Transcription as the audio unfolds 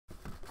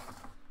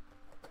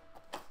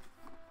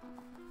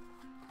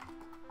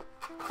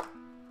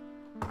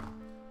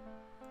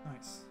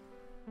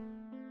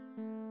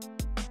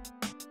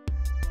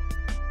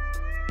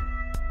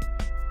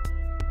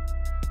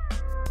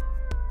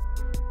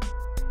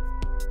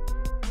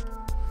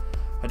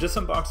I just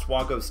unboxed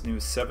WAGO's new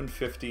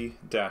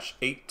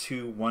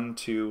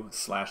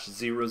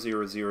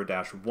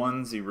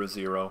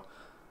 750-8212/000-100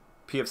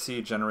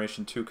 PFC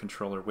Generation 2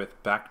 controller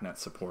with BACnet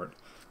support.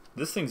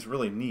 This thing's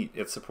really neat.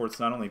 It supports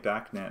not only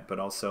BACnet but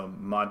also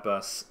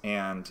Modbus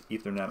and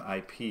Ethernet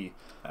IP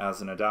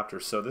as an adapter,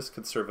 so this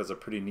could serve as a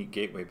pretty neat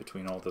gateway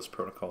between all those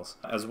protocols,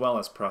 as well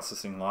as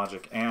processing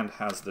logic, and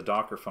has the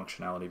Docker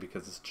functionality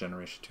because it's a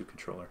Generation 2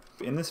 controller.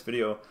 In this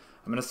video,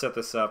 I'm going to set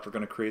this up. We're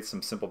going to create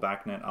some simple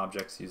BACnet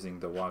objects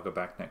using the WAGO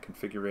BACnet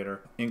Configurator,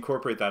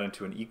 incorporate that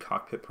into an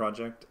eCockPIT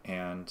project,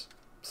 and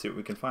see what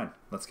we can find.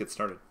 Let's get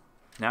started.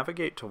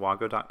 Navigate to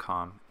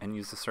wago.com and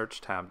use the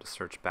search tab to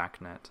search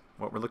BACnet.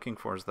 What we're looking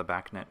for is the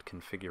BACnet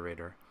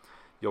Configurator.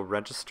 You'll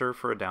register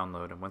for a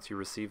download, and once you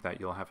receive that,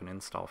 you'll have an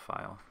install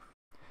file.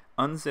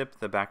 Unzip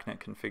the BACnet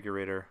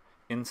Configurator,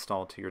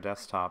 install to your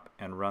desktop,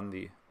 and run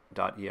the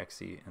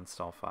 .exe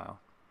install file.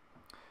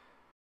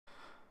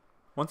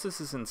 Once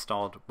this is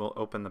installed, we'll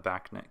open the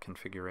BACnet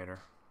Configurator.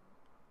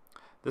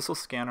 This will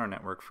scan our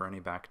network for any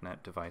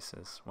BACnet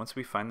devices. Once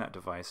we find that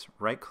device,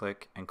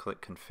 right-click and click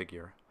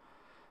Configure.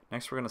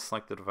 Next, we're going to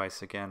select the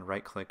device again,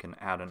 right-click, and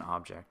add an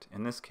object.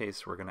 In this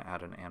case, we're going to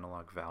add an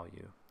analog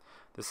value.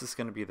 This is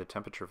going to be the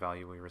temperature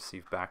value we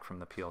receive back from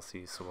the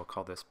PLC, so we'll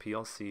call this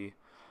PLC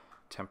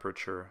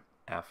temperature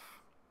F.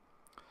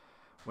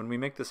 When we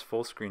make this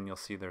full screen, you'll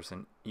see there's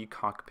an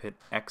eCockPIT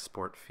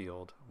export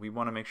field. We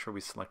want to make sure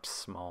we select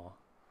small.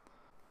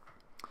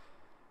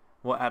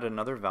 We'll add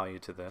another value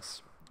to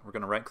this. We're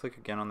going to right-click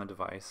again on the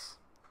device,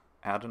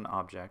 add an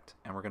object,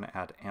 and we're going to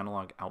add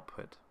analog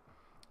output.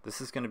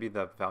 This is going to be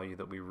the value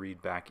that we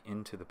read back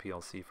into the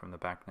PLC from the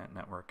BACnet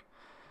network.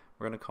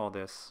 We're going to call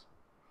this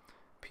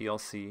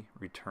PLC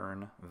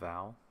return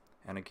val,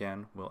 and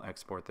again we'll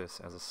export this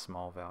as a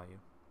small value.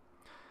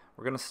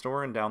 We're going to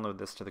store and download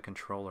this to the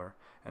controller,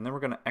 and then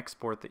we're going to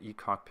export the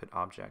eCockPIT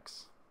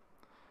objects.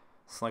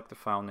 Select the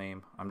file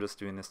name. I'm just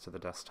doing this to the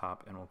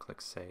desktop, and we'll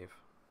click Save.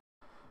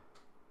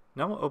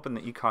 Now we'll open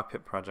the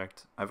eCockPIT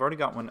project. I've already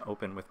got one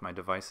open with my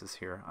devices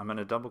here. I'm going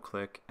to double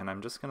click, and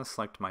I'm just going to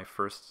select my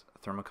first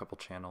thermocouple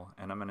channel,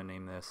 and I'm going to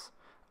name this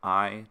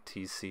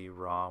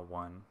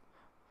ITC-RAW1.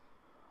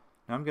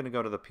 Now I'm going to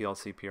go to the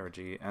PLC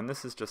PRG, and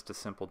this is just a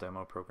simple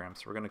demo program,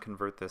 so we're going to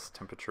convert this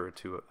temperature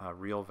to a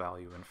real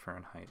value in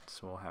Fahrenheit.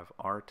 So we'll have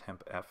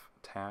rtempf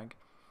tag,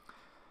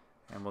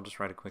 and we'll just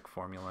write a quick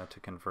formula to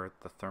convert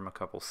the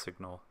thermocouple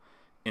signal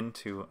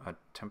into a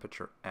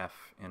temperature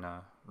F in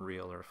a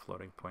real or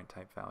floating point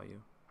type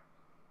value.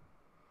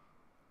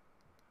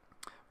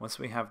 Once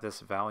we have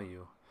this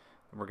value,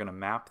 we're going to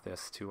map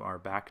this to our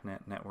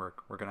BACnet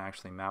network. We're going to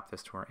actually map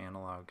this to our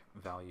analog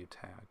value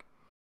tag.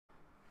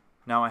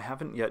 Now I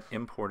haven't yet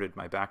imported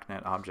my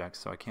BACnet objects,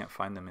 so I can't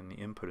find them in the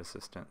input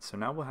assistant. So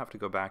now we'll have to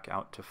go back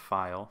out to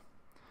File,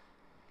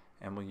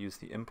 and we'll use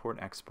the import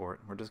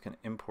export. We're just going to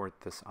import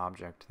this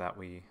object that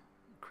we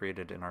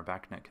created in our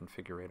BACnet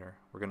configurator.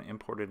 We're going to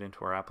import it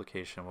into our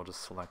application. We'll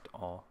just select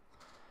all.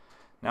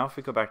 Now if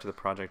we go back to the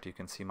project, you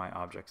can see my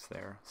objects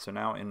there. So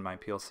now in my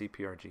PLC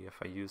PRG, if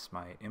I use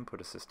my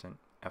input assistant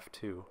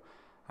F2,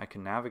 I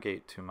can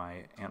navigate to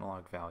my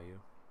analog value,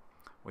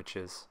 which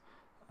is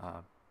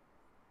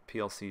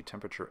PLC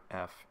temperature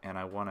F, and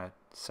I want to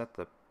set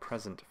the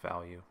present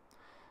value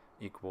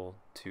equal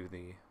to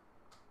the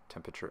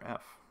temperature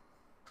F.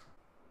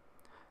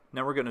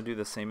 Now we're going to do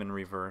the same in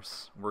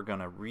reverse. We're going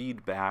to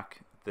read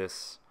back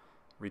this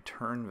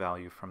return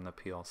value from the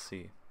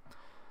PLC.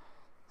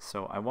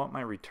 So I want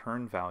my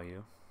return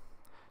value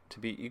to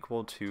be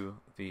equal to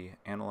the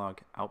analog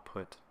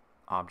output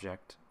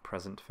object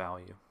present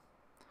value.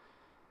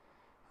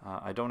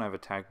 I don't have a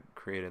tag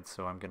created,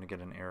 so I'm going to get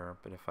an error,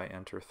 but if I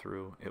enter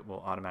through, it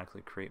will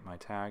automatically create my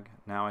tag.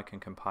 Now I can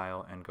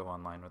compile and go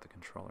online with the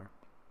controller.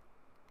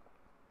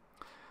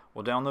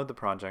 We'll download the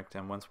project,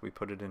 and once we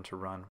put it into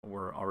run,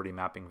 we're already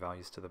mapping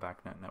values to the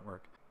BACnet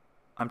network.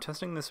 I'm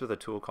testing this with a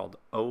tool called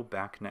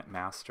BACnet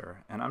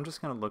Master, and I'm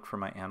just going to look for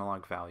my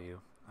analog value.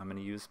 I'm going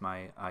to use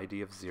my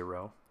ID of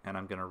 0, and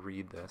I'm going to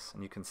read this,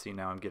 and you can see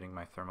now I'm getting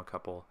my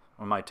thermocouple,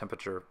 or my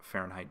temperature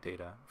Fahrenheit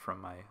data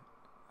from my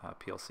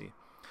PLC.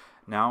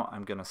 Now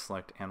I'm going to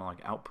select analog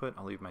output.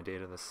 I'll leave my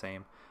data the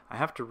same. I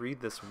have to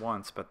read this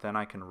once, but then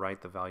I can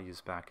write the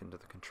values back into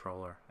the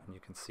controller, and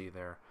you can see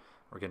there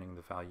we're getting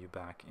the value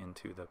back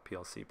into the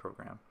PLC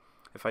program.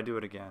 If I do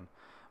it again,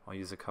 I'll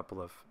use a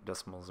couple of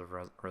decimals of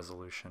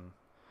resolution,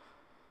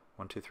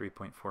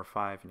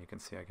 123.45, and you can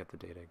see I get the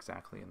data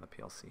exactly in the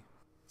PLC.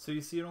 So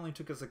you see it only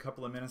took us a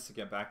couple of minutes to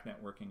get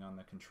BACnet working on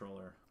the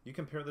controller. You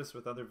can pair this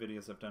with other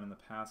videos I've done in the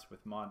past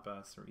with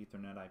Modbus or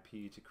Ethernet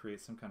IP to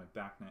create some kind of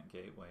BACnet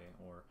gateway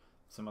or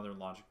some other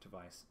logic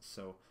device.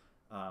 So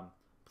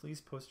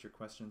please post your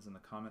questions in the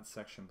comments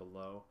section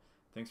below.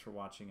 Thanks for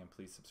watching, and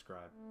please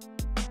subscribe.